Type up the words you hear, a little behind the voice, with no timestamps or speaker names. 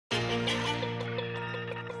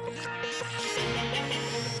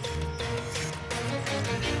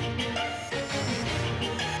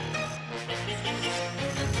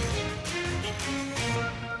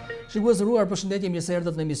Shikuesëruar, përshëndetje, mirë se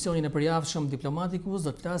erdhët në emisionin e përjavshëm Diplomaticus.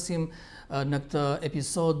 Do të flasim në këtë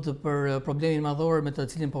episod për problemin madhor me të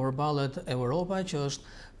cilin po përballet Europa, që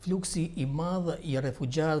është fluksi i madh i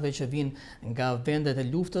refugjatëve që vijnë nga vendet e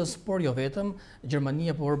luftës, por jo vetëm.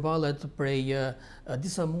 Gjermania po përballet prej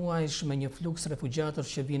disa muajsh me një fluks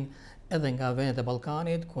refugjatësh që vijnë edhe nga vendet e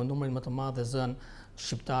Ballkanit, ku numrin më të madh e zën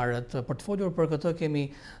shqiptarët. Për të folur për këtë kemi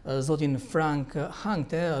zotin Frank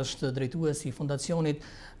Hantke, është drejtuesi i fondacionit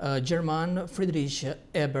gjerman Friedrich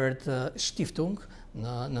Ebert Stiftung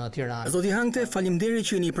në Tiranë. Zoti Hantke, faleminderit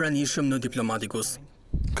që jeni i pranishëm në Diplomaticus.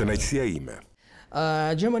 Kënaqësia ime.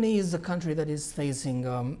 Germany is a country that is facing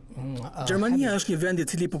Gjermania është një vend i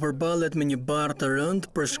cili po përballet me një barë të rëndë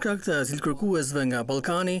për shkak të azilkërkuesve nga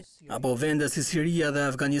Ballkani apo vende si Siria dhe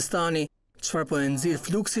Afganistani. Çfarë po e nxjerr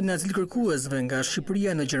fluksin e azilkërkuesve nga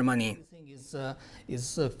Shqipëria në Gjermani?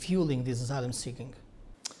 Is fueling this asylum seeking.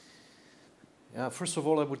 Yeah, first of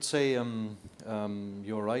all, I would say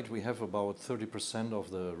you're right. We have about 30% of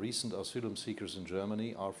the recent asylum seekers in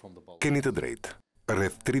Germany are from the Balkans. Keni të drejtë.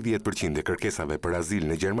 Rreth 30% e kërkesave për azil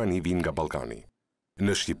në Gjermani vijnë nga Ballkani.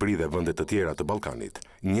 Në Shqipëri dhe vende të tjera të Ballkanit,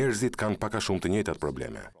 njerëzit kanë pak a shumë të njëjtat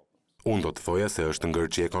probleme. Unë do të thoja se është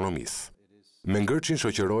ngërçi i ekonomisë. Me ngërçin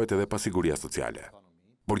shoqërohet edhe pasiguria sociale,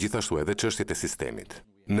 por gjithashtu edhe çështjet e sistemit.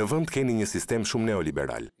 Në vend keni një sistem shumë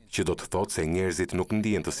neoliberal, që do të thotë se njerëzit nuk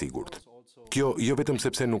ndihen të sigurt. Kjo jo vetëm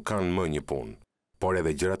sepse nuk kanë më një punë, por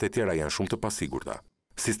edhe gjërat e tjera janë shumë të pasigurta.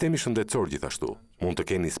 Sistemi shëndetësor gjithashtu, mund të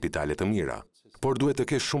keni spitale të mira, por duhet të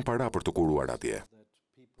kesh shumë para për të kuruar atje.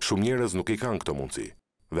 Shumë njerëz nuk i kanë këtë mundësi,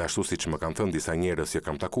 dhe ashtu siç më kanë thënë disa njerëz që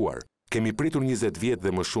kam takuar, kemi pritur 20 vjet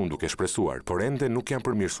dhe më shumë duke shpresuar, por ende nuk janë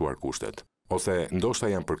përmirësuar kushtet, ose ndoshta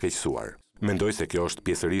janë përkeqësuar. Mendoj se kjo është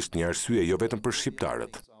pjesërisht një arsye jo vetëm për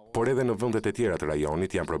shqiptarët, por edhe në vendet e tjera të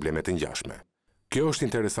rajonit janë probleme të ngjashme. Kjo është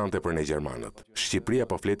interesante për ne gjermanët. Shqipëria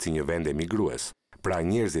po flet si një vend emigrues, pra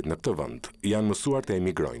njerëzit në këtë vend janë mësuar të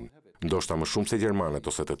emigrojnë, ndoshta më shumë se gjermanët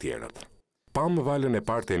ose të tjerët. Pam valën e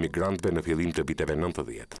parë të emigrantëve në fillim të viteve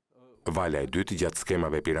 90. Vala e dytë gjatë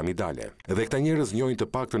skemave piramidale, dhe këta njerëz njohin të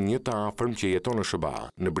paktën një të afërm që jeton në SBA,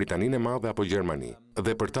 në Britaninë e Madhe apo Gjermani,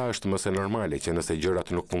 dhe për ta është mëse normale që nëse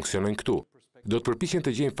gjërat nuk funksionojnë këtu, do të përpiqen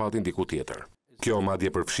të gjejnë fatin diku tjetër. Kjo madje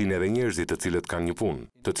përfshin edhe njerëzit të cilët kanë një punë,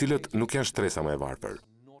 të cilët nuk janë shtresa më e varfër.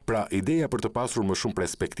 Pra, ideja për të pasur më shumë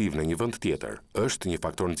perspektivë në një vend tjetër është një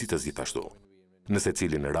faktor nxitës gjithashtu. Në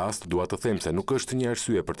secilin rast, dua të them se nuk është një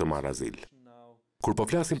arsye për të marrë azil. Kur po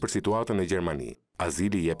flasim për situatën në Gjermani,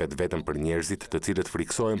 azili jepet vetëm për njerëzit të cilët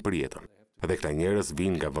friksohen për jetën, dhe këta njerëz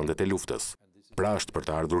vijnë nga vendet e luftës. Pra është për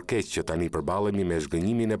të ardhur keq që tani përballemi me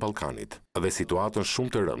zhgënjimin e Ballkanit dhe situatën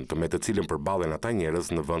shumë të rëndë me të cilën përballen ata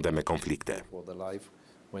njerëz në vende me konflikte.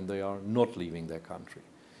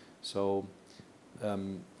 So,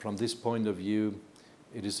 from this point of view,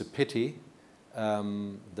 it is a pity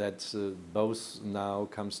that both now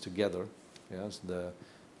comes together. Yes,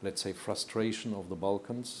 let's say, frustration of the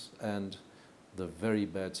Balkans and the very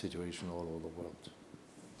bad situation all over the world.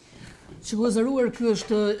 Shikuesëruar, ky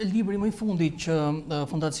është libri më i fundit që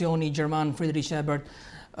fondacioni gjerman Friedrich Ebert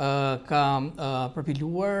ka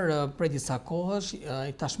përpiluar prej disa kohësh.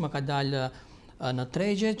 Tashmë ka dalë në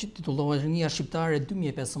tregje, që titullohet Rinia Shqiptare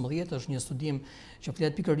 2015, është një studim që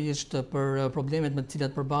flet pikërisht për problemet me të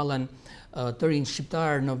cilat përballen të rinj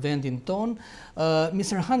shqiptar në vendin ton.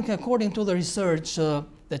 Mr. Hantke, according to the research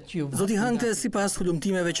that you've... Zoti Hantke, sipas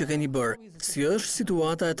hulumtimeve që keni bërë, si është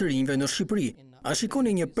situata e të rinjve në Shqipëri? A shikoni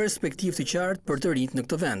një perspektivë të qartë për të rinjt në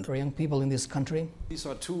këtë vend? For young people in this country? These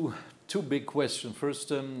are two big questions. First,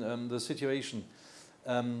 the situation.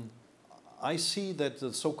 I see that the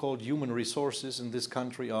so-called human resources in this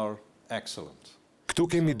country are excellent. Këtu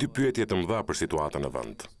kemi dy pyetje të mëdha për situatën në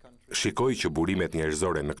vend. Shikoj që burimet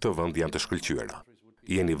njerëzore në këtë vend janë të shkëlqyera.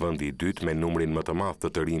 Jeni vendi i dytë me numrin më të madh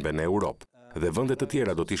të rinjve në Europë, dhe vendet të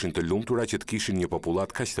tjera do të ishin të lumtura që të kishin një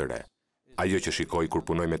popullat kaq të re. Ajo që shikoj kur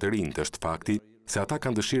punoj me të rinjt është fakti se ata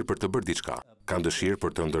kanë dëshirë për të bërë diçka, kanë dëshirë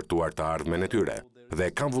për të ndërtuar të ardhmen e tyre, dhe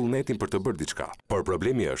kanë vullnetin për të bërë diçka. Por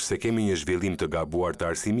problemi është se kemi një zhvillim të gabuar të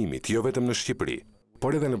arsimimit, jo vetëm në Shqipëri,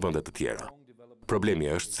 por edhe në vende të tjera. Problemi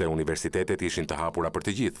është se universitetet ishin të hapura për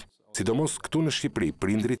të gjithë. Sidomos këtu në Shqipëri,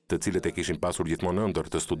 prindrit të cilët e kishin pasur gjithmonë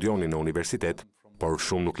ëndër të studionin në universitet, por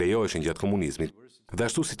shumë nuk lejoheshin gjatë komunizmit, dhe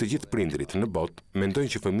ashtu si të gjithë prindrit në botë,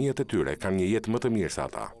 mendojnë që fëmijët e tyre kanë një jetë më të mirë se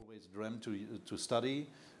ata.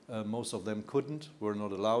 Most of them couldn't, were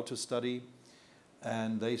not allowed to study,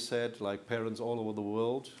 and they said, like parents all over the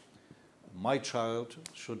world, my child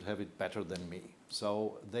should have it better than me.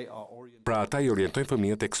 So they are oriented. Pra ata I orientojnë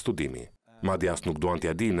fëmijët tek studimi. Madje as nuk duan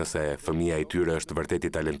t'ia dinë nëse fëmia I tyre është vërtet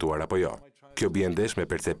I talentuar apo jo. Kjo bie ndesh me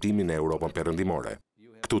perceptimin e Europën perëndimore.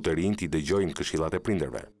 Këtu të rinjt i dëgjojnë këshillat e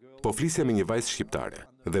prindërve. Po flisja me një vajzë shqiptare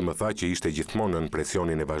dhe më tha që ishte gjithmonë në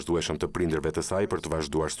presionin e vazhdueshëm të prindërve të saj për të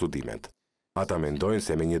vazhduar studimet. Ata mendojnë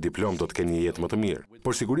se me një diplom do të kenë një jetë më të mirë,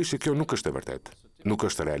 por sigurisht që kjo nuk është e vërtetë, nuk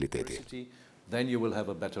është realiteti. Then you will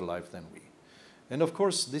have a better life than we. And of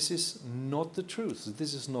course, this is not the truth.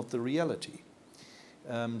 This is not the reality.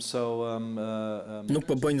 Nuk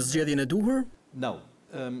po bëjnë zgjedhjen e duhur? No,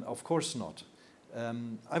 of course not.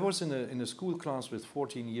 I was in a school class with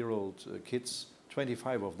 14-year-old kids.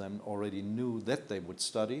 25 of them already knew that they would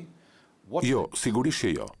study. Jo, sigurisht që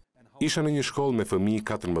jo. Isha në një shkollë me fëmijë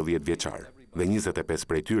 14 vjeçar dhe 25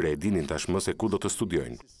 prej tyre e dinin tashmë se ku do të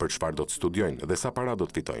studiojnë, për çfarë do të studiojnë dhe sa para do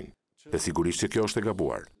të fitojnë. Dhe sigurisht që kjo është e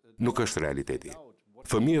gabuar. Nuk është realiteti.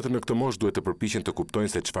 Fëmijët në këtë moshë duhet të përpiqen të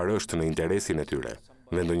kuptojnë se çfarë është në interesin e tyre.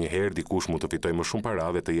 Dhe ndonjëherë dikush mund të fitojë më shumë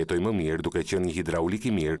para dhe të jetojë më mirë duke qenë një hidraulik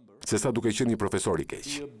i mirë, sesa duke qenë një profesor i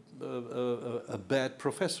keq. A bad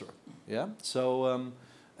professor, yeah. So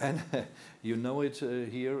and you know it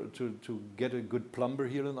here to get a good plumber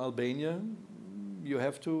here in Albania, you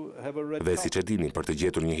have to have a red. Dhe siç e dini, për të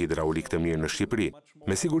gjetur një hidraulik të mirë në Shqipëri,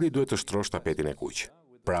 me siguri duhet të shtrosh tapetin e kuq.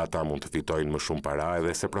 Pra ata mund të fitojnë më shumë para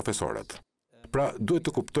edhe se profesorët. Pra duhet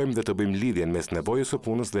të kuptojmë dhe të bëjmë lidhjen mes nevojës së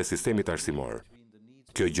punës dhe sistemit arsimor.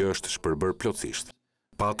 Kjo gjë është shpërbër plotësisht.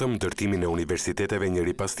 Patëm ndërtimin e universiteteve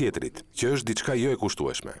njëri pas tjetrit, që është diçka jo e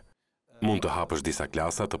kushtueshme. Mund të hapësh disa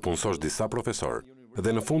klasa, të punësosh disa profesor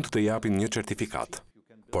dhe në fund të japin një certifikat.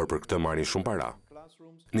 Por për këtë marrin shumë para.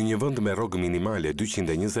 Në një vend me rrogë minimale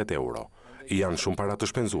 220 euro, janë shumë para të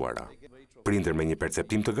shpenzuara. Prindër me një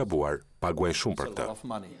perceptim të gabuar paguajnë shumë për këtë.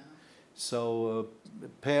 So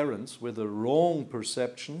parents with a wrong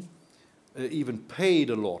perception even paid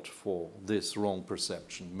a lot for this wrong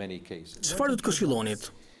perception in many cases. Çfarë do të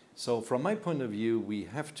këshillonit? So from my point of view, we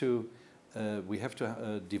have to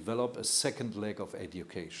develop a second leg of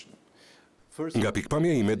education. Nga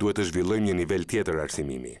pikpamja ime duhet të zhvillojmë një nivel tjetër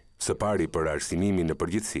arsimimi. Së pari për arsimimin në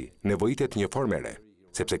përgjithësi, nevojitet një formë e re,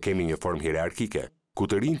 sepse kemi një formë hierarkike, ku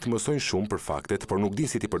të rinjt mësojnë shumë për faktet, por nuk din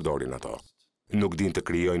si t'i përdorin ato. Nuk din të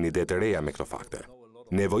krijojnë ide të reja me këto fakte.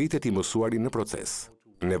 Nevojitet i mësuari në proces.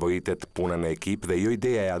 Nevojitet puna në ekip dhe jo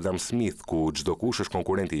ideja e Adam Smith ku çdo kush është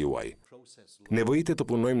konkurrenti juaj. Nevojitet të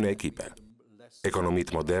punojmë në ekipe.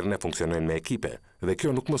 Ekonomitë moderne funksionojnë me ekipe dhe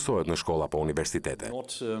kjo nuk mësohet në shkolla apo universitete.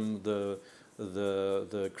 Not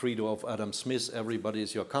the credo of Adam Smith, everybody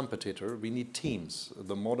is your competitor. We need teams.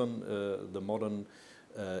 The modern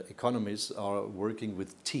economies are working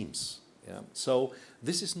with teams. Yeah. So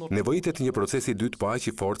this is not. Nevojitet një procesi dytë po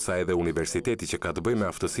aq i fortë sa edhe universiteti që ka të bëjë me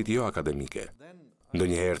aftësitë jo akademike.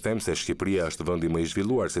 Ndonjëherë them se Shqipëria është vendi më i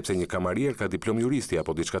zhvilluar sepse një kamarier ka diplomë juristi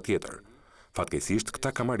apo diçka tjetër. Fatkeqësisht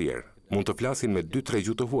këta kamarier mund të flasin me 2-3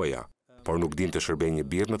 gjuhë të huaja, por nuk din të shërbejnë një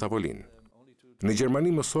birr në tavolinë. Në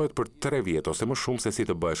Gjermani mësohet për 3 vjet ose më shumë se si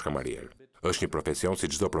të bëhesh kamarier. Është një profesion si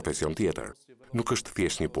çdo profesion tjetër. Nuk është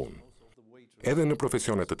thjesht një punë. Edhe në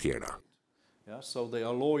profesione të tjera. Yeah, so they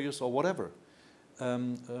are lawyers or whatever.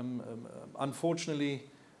 Unfortunately,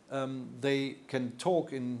 they can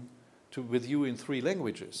talk with you in 3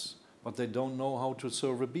 languages, but they don't know how to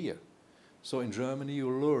serve a beer. So in Germany, you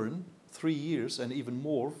learn 3 years and even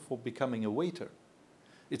more for becoming a waiter.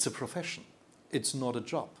 It's a profession. It's not a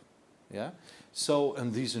job. Yeah. So,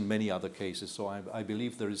 and these in many other cases. So I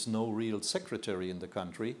believe there is no real secretary in the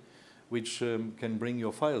country which can bring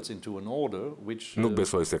your files into an order which. Nuk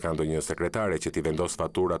besoj se ka ndonjë sekretare që t'i vendos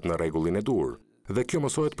faturat në rregullin e dur. Dhe kjo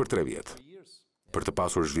mësohet për 3 vjet. Për të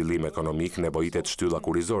pasur zhvillim ekonomik, nevojitet shtylla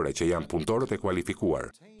kurizore që janë punëtorët e kualifikuar,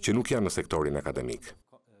 që nuk janë në sektorin akademik.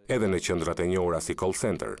 Edhe në qendrat e njohura si call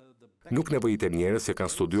center, nuk nevojitet njerëz që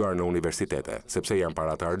kanë studiuar në universitete, sepse janë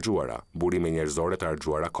para të harxuara, burime njerëzore të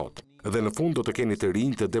harxuara kot. Dhe në fund do të keni të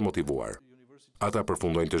rinj të demotivuar. Ata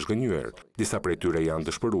përfundojnë të zhgënjur, disa prej tyre janë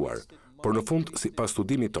dëshpëruar, por në fund, sipas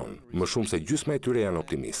studimit ton, më shumë se gjysma e tyre janë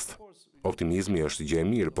optimist. Optimizmi është gjë e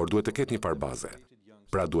mirë, por duhet të ketë një farë baze.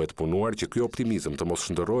 Pra duhet punuar që ky optimizëm të mos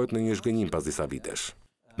shndërrohet në një zhgënjim pas disa vitesh.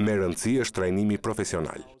 Me rëndësi është trajnimi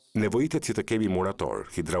profesional. Nevojitet që të kemi murator,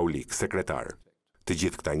 hidraulik, sekretar. Të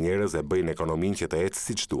gjithë këta njerëz e bëjnë ekonominë që të ecë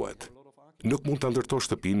siç duhet. Nuk mund ta ndërtosh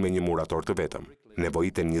shtëpinë me një murator të vetëm.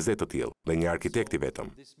 Nevojiten 20 të tillë dhe një arkitekt i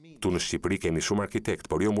vetëm. Tu në Shqipëri kemi shumë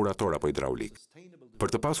arkitekt, por jo murator apo hidraulik. Për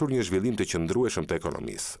të pasur një zhvillim të qëndrueshëm të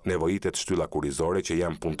ekonomisë, nevojitet shtylla kurizore që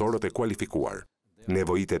janë punëtorët e kualifikuar.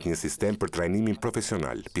 Nevojitet një sistem për trajnimin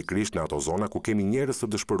profesional, pikërisht në ato zona ku kemi njerëz të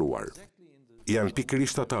dëshpëruar. Janë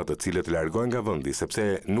pikërisht ata të cilët largohen nga vendi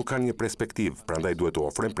sepse nuk kanë një perspektivë, prandaj duhet të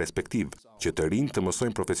ofrojmë perspektivë që të rinj të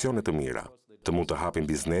mësojnë profesione të mira, të mund të hapin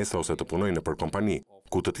biznese ose të punojnë nëpër kompani,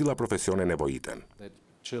 ku të tilla profesione nevojiten.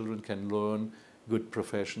 Children can learn good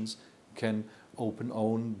professions can open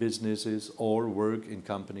own businesses or work in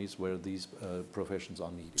companies where these professions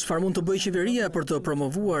are needed. Çfarë mund të bëjë qeveria për të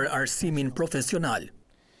promovuar arsimin profesional?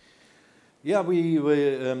 Yeah,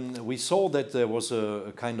 we saw that there was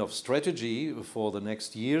a kind of strategy for the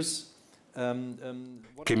next years.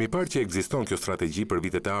 Kemi parë që ekziston kjo strategji për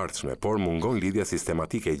vitet e ardhshme, por mungon lidhja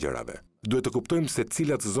sistematike e gjërave. Duhet të kuptojmë se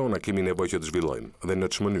cilat zona kemi nevojë që të zhvillojmë dhe në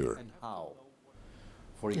ç'më mënyrë.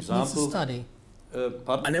 For example,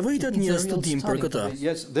 A nevojitet një studim për këtë?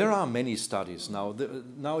 Yes, there are many studies now.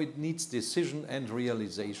 Now it needs decision and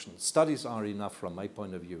realization. Studies are enough from my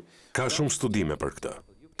point of view. Ka shumë studime për këtë.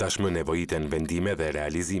 Tashmë nevojiten vendime dhe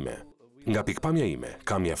realizime. Nga pikpamja ime,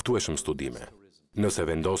 ka mjaftueshëm studime. Nëse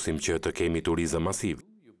vendosim që të kemi turizëm masiv,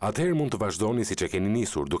 atëherë mund të vazhdoni siç e keni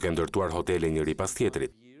nisur duke ndërtuar hotele njëri pas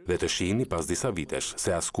tjetrit dhe të shihni pas disa vitesh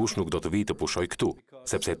se askush nuk do të vijë të pushojë këtu,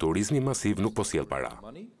 sepse turizmi masiv nuk po sjell para.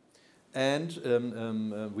 And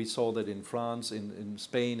we saw that in France, in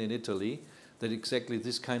Spain, in Italy, that exactly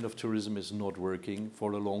this kind of tourism is not working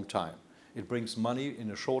for a long time. It brings money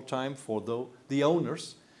in a short time for the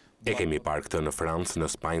owners. E kemi parë këtë në Francë, në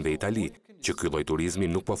Spanjë dhe Itali, që ky lloj turizmi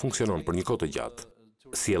nuk po funksionon për një kohë të gjatë.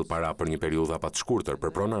 Sjell para për një periudhë apat shkurtër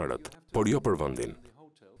për pronarët, por jo për vendin.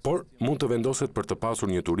 Por mund të vendoset për të pasur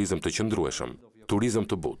një turizëm të qëndrueshëm, turizëm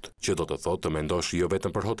të butë, që do të thotë të mendosh jo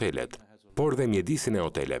vetëm për hotelet, por dhe mjedisin e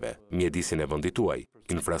hoteleve, mjedisin e vendit tuaj,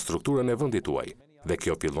 infrastrukturën e vendit tuaj, dhe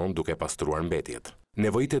kjo fillon duke pastruar mbetjet.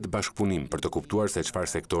 Nevojitet bashkëpunim për të kuptuar se çfarë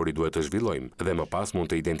sektori duhet të zhvillojmë dhe më pas mund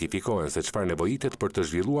të identifikohen se çfarë nevojitet për të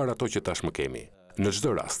zhvilluar ato që tashmë kemi. Në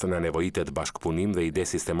çdo rast, na nevojitet bashkëpunim dhe ide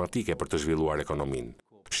sistematike për të zhvilluar ekonominë.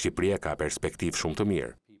 Shqipëria ka perspektivë shumë të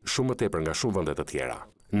mirë, shumë më tepër nga shumë vende të tjera.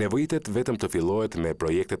 Nevojitet vetëm të fillohet me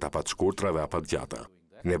projektet apat shkurtra dhe apat gjata.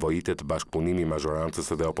 Nevojitet bashkëpunimi i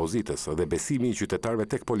mazhorancës dhe opozitës dhe besimi i qytetarëve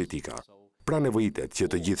tek politika. Pra nevojitet që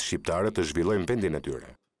të gjithë shqiptarët të zhvillojnë vendin e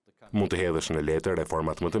tyre. Mund të hedhësh në letër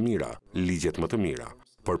reformat më të mira, ligjet më të mira,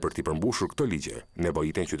 por për t'i përmbushur këto ligje,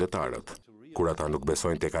 nevojiten qytetarët. Kur ata nuk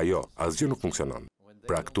besojnë tek ajo, asgjë nuk funksionon.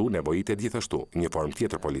 Pra këtu nevojitet gjithashtu një formë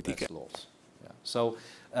tjetër politike. So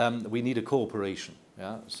we need a cooperation.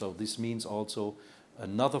 Yeah? So this means also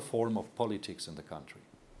another form of politics in the country.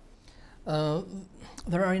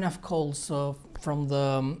 There are enough calls from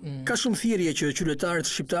the Ka shumë thirrje që qytetarët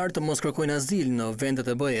shqiptar të mos kërkojnë azil në vendet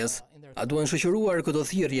e BE-s. A duhen shoqëruar këto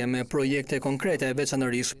thirrje me projekte konkrete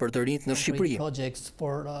veçanërisht për të rinjt në Shqipëri? Projects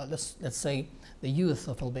for let's say the youth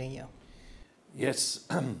of Albania. Yes,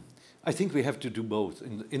 I think we have to do both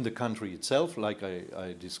in the country itself, like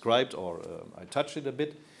I described or I touched it a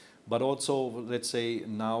bit, but also let's say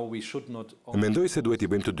now we should not. Mendoj se duhet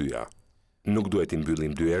i bëjmë të dyja. Nuk duhet i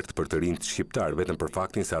mbyllim dyert për të rinjt shqiptar vetëm për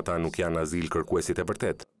faktin se ata nuk janë azil kërkuesit e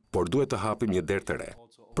vërtet, por duhet të hapim një derë të re.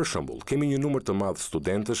 Për shembull, kemi një numër të madh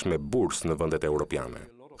studentësh me bursë në vendet europiane,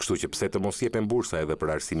 kështu që pse të mos jepen bursa edhe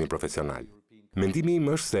për arsimin profesional. Mendimi im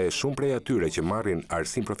është se shumë prej atyre që marrin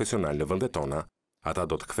arsim profesional në vendet tona, ata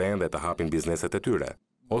do të kthehen dhe të hapin bizneset e tyre,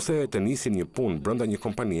 ose të nisin një punë brenda një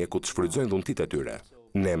kompanie ku të shfrytëzojnë dhuntit e tyre.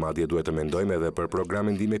 Ne madje duhet të mendojmë edhe për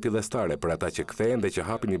programe ndihme fillestare për ata që kthehen dhe që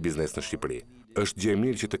hapin një biznes në Shqipëri. Është gjë e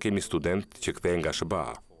mirë që të kemi student që kthehen nga SBA,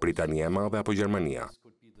 Britania e Madhe apo Gjermania.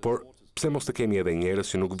 Por pse mos të kemi edhe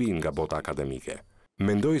njerëz që nuk vijnë nga bota akademike?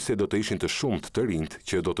 Mendoj se do të ishin të shumt të rinjt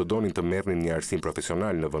që do të donin të merrnin një arsim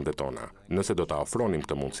profesional në vendet tona, nëse do ta ofronim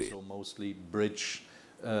këtë mundësi. So mostly bridge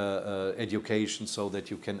education so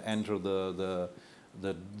that you can enter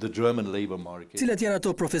the German labor market. Cilat janë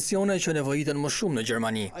ato profesione që nevojiten më shumë në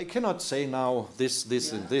Gjermani? I cannot say now this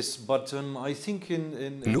and this, but I think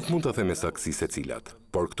in Nuk mund të them me saktësi se cilat,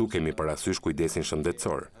 por këtu kemi parasysh kujdesin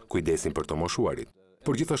shëndetësor, kujdesin për të moshuarit,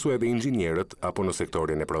 por gjithashtu edhe inxhinierët apo në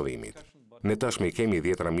sektorin e prodhimit. Ne tashmë kemi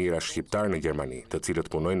 10 mijëra shqiptar në Gjermani, të cilët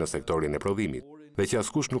punojnë në sektorin e prodhimit, dhe që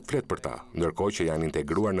askush nuk flet për ta, ndërkohë që janë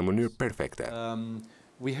integruar në mënyrë perfekte.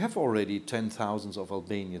 We have already 10,000 of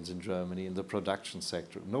Albanians in Germany in the production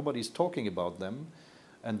sector. Nobody's talking about them,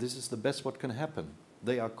 and this is the best what can happen.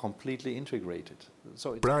 They are completely integrated.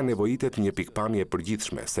 So pra nevojitet një pikpamje e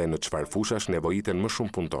përgjithshme se në çfarë fushash nevojiten më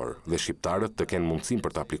shumë punëtor dhe shqiptarët të kenë mundësinë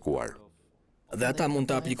për të aplikuar. Dhe ata mund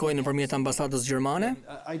të aplikojnë nëpërmjet ambasadës gjermane?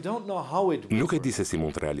 I don't know how it Nuk e di se si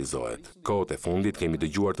mund të realizohet. Kohët e fundit kemi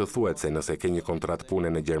dëgjuar të thuhet se nëse ke një kontratë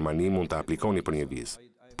pune në Gjermani mund të aplikoni për një vizë.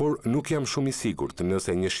 Por nuk jam shumë i sigurt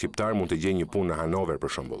nëse një shqiptar mund të gjejë një punë në Hanover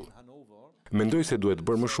për shembull. Mendoj se duhet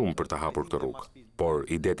bërë më shumë për të hapur këtë rrugë, por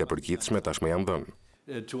idetë e përgjithshme tashmë janë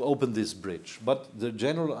dhënë. To open this bridge, but the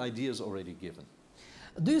general idea is already given.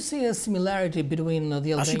 Do you see a similarity between the A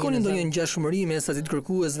Albanians shikoni ndonjë ngjashmëri mes atit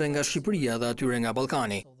kërkuesve nga Shqipëria dhe atyre nga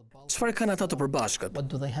Ballkani? Çfarë kanë ata të përbashkët? What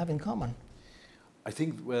do they have in common? I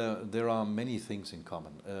think there are many things in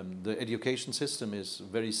common. The education system is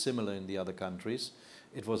very similar in the other countries.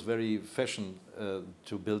 It was very fashion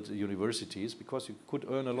to build universities because you could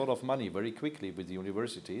earn a lot of money very quickly with the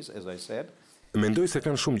universities, as I said. Mendoj se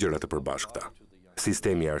kanë shumë gjëra të përbashkëta.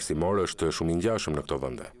 Sistemi arsimor është shumë i ngjashëm në këto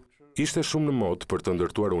vende. Ishte shumë në modë për të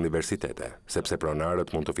ndërtuar universitete, sepse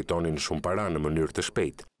pronarët mund të fitonin shumë para në mënyrë të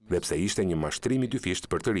shpejtë, dhe pse ishte një mashtrim i dyfisht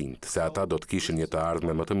për të rinjt, se ata do të kishin një të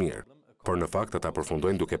ardhme më të mirë, por në fakt ata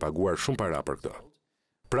përfundojnë duke paguar shumë para për këtë.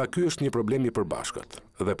 Pra ky është një problem i përbashkët,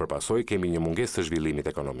 dhe përpasoj kemi një mungesë të zhvillimit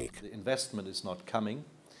ekonomik. The investment is not coming.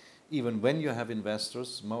 Even when you have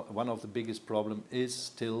investors, one of the biggest problem is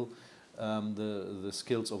still the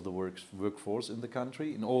skills of the workforce in the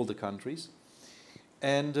country, in all the countries.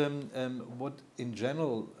 And what in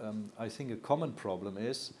general, I think a common problem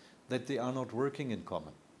is that they are not working in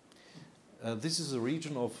common. This is a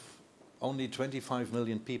region of only 25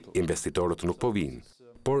 million people. Investitorët nuk po vinë,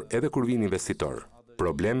 por edhe kur vinë investitor,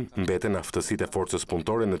 problem mbeten aftësitë e forcës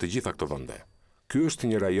punëtore në të gjitha këto vende. Ky është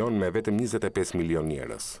një rajon me vetëm 25 milion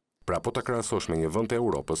njerëz. Pra po ta krahasosh me një vend të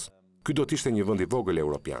Europës, ky do të ishte një vend i vogël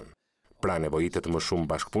evropian. Pra nevojitet më shumë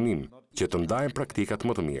bashkëpunim që të ndahen praktikat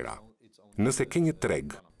më të mira. Nëse ke një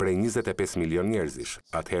treg prej 25 milion njerëzish,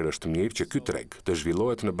 atëherë është mirë që ky treg të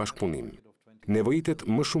zhvillohet në bashkëpunim. Nevojitet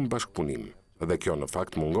më shumë bashkëpunim, dhe kjo në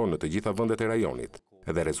fakt mungon në të gjitha vendet e rajonit,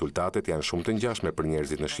 dhe rezultatet janë shumë të ngjashme për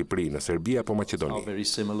njerëzit në Shqipëri, në Serbi apo Maqedoni. Very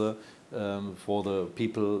similar for the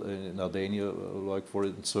people in Albania, like for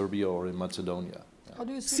in Serbia or in Macedonia.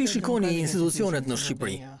 Si shikoni institucionet në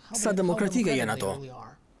Shqipëri? Sa demokratike janë ato?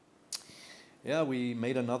 Yeah, we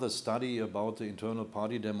made another study about the internal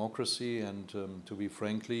party democracy, and to be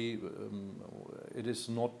frankly, it is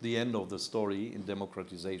not the end of the story in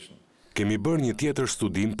democratization. Kemi bërë një tjetër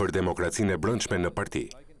studim për demokracinë e brendshme në parti,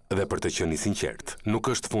 dhe për të qenë i sinqert,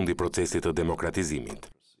 nuk është fundi i procesit të demokratizimit.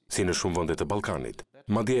 Si në shumë vende të Ballkanit,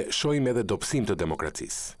 madje shohim edhe dobësim të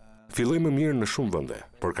demokracisë. Filloi më mirë në shumë vende,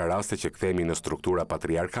 por ka raste që kthehemi në struktura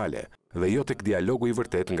patriarkale dhe jo tek dialogu i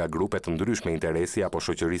vërtet nga grupe të ndryshme interesi apo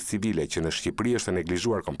shoqërisë civile që në Shqipëri është e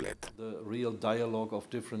neglizhuar komplet. The real dialogue of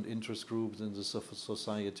different interest groups in the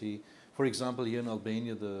society. For example, here in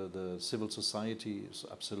Albania, the civil society is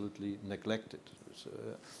absolutely neglected.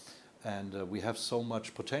 And we have so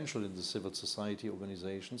much potential in the civil society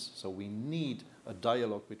organizations, so we need a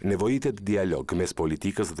dialogue between... Nevojitet dialog mes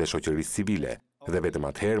politikës dhe shoqërisë civile, dhe vetëm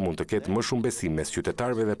atëherë mund të ketë më shumë besim mes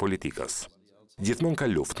qytetarëve dhe politikës. Gjithmonë ka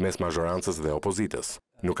luftë mes mazhorancës dhe opozitës.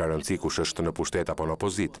 Nuk ka rëndësi kush është në pushtet apo në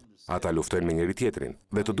opozit. Ata luftojnë me njëri tjetrin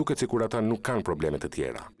dhe të duket sikur ata nuk kanë probleme të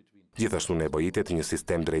tjera. Gjithashtu nevojitet një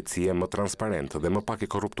sistem drejtësie më transparent dhe më pak i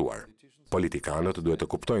korruptuar. Politikanët duhet të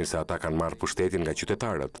kuptojnë se ata kanë marrë pushtetin nga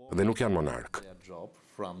qytetarët dhe nuk janë monark.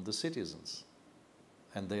 From the citizens,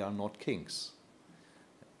 and they are not kings.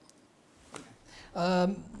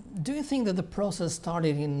 Do you think that the process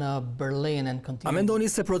started in Berlin and continued? A mendoni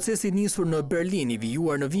se procesi nisur në Berlin i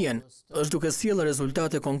vijuar në Vjenë është duke sjellë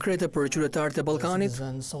rezultate konkrete për qytetarët e Ballkanit?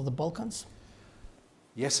 Of the Balkans?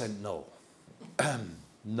 Yes and no.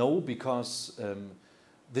 No, because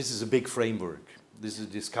this is a big framework. This is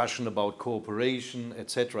a discussion about cooperation,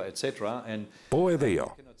 etc., etc. And po edhe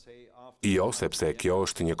jo. Jo, sepse kjo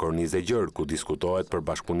është një kornizë e gjerë ku diskutohet për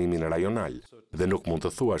bashkëpunimin rajonal dhe nuk mund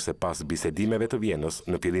të thuash se pas bisedimeve të Vjenës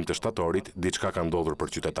në fillim të shtatorit diçka ka ndodhur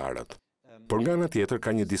për qytetarët. Por nga ana tjetër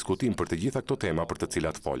ka një diskutim për të gjitha këto tema për të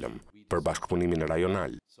cilat folëm, për bashkëpunimin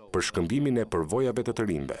rajonal, për shkëmbimin e përvojave të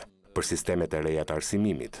rinjve, për sistemet e reja të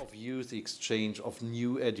arsimimit. Of youth exchange, of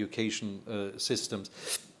new education systems.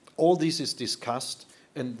 All this is discussed.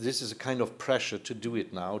 And this is a kind of pressure to do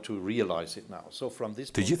it now, to realize it now. So from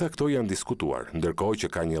this Të gjitha këto janë diskutuar, ndërkohë që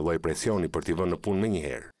ka një lloj presioni për t'i vënë në punë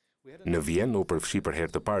menjëherë. Në Vjenë u përfshi për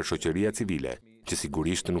herë të parë shoqëria civile, që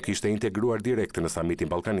sigurisht nuk ishte integruar direkt në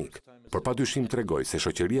samitin ballkanik, por padyshim tregoi se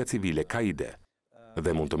shoqëria civile ka ide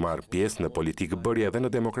dhe mund të marrë pjesë në politikë bërje dhe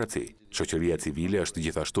në demokraci. Shoqëria civile është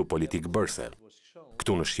gjithashtu politikë bërëse.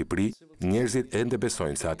 Këtu në Shqipëri, njerëzit ende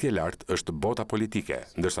besojnë se atje lart është bota politike,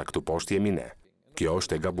 ndërsa këtu poshtë jemi ne. Kjo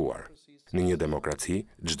është e gabuar. Në një demokraci,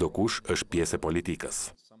 çdo kush është pjesë e politikës.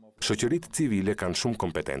 Shoqëritë civile kanë shumë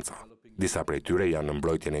kompetenca. Disa prej tyre janë në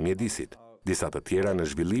mbrojtjen e mjedisit, disa të tjera në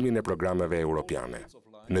zhvillimin e programeve europiane.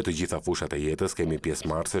 Në të gjitha fushat e jetës kemi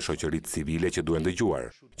pjesëmarrëse shoqëritë civile që duhen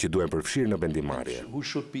dëgjuar, që duhen përfshirë në vendimarrje. Who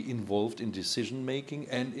should be involved in decision making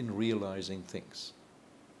and in realizing things.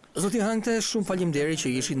 Zoti Hantke, shumë faleminderit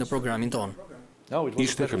që ishit në programin ton.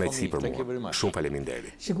 Ishte kënaqësi për mua. Shumë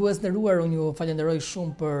faleminderit. Shikues nderuar, unë ju falenderoj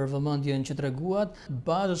shumë për vëmendjen që treguat.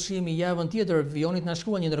 Bashkëshihemi javën tjetër. Vjonit na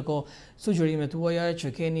shkruani ndërkohë sugjerimet tuaja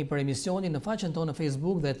që keni për emisionin në faqen tonë në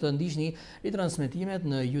Facebook dhe të ndiqni ritransmetimet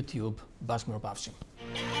në YouTube. Bashkëmirupafshim.